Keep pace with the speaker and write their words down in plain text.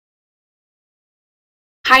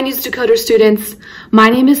Hi, News Decoder students. My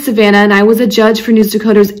name is Savannah, and I was a judge for News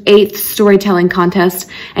Decoder's 8th storytelling contest.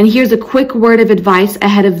 And here's a quick word of advice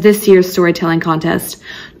ahead of this year's storytelling contest.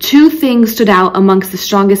 2 things stood out amongst the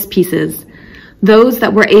strongest pieces. Those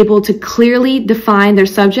that were able to clearly define their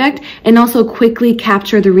subject and also quickly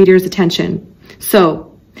capture the reader's attention.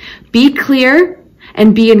 So, be clear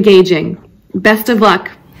and be engaging. Best of luck.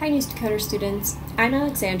 Hi News Decoder students, I'm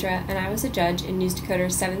Alexandra and I was a judge in News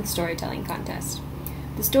Decoder's 7th storytelling contest.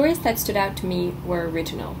 The stories that stood out to me were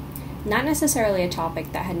original, not necessarily a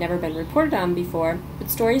topic that had never been reported on before,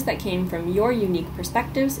 but stories that came from your unique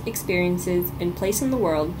perspectives, experiences, and place in the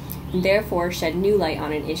world, and therefore shed new light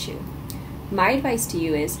on an issue. My advice to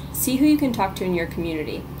you is, see who you can talk to in your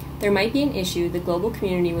community. There might be an issue the global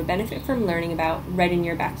community would benefit from learning about right in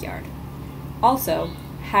your backyard. Also,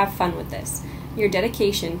 have fun with this. Your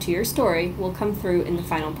dedication to your story will come through in the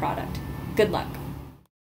final product. Good luck!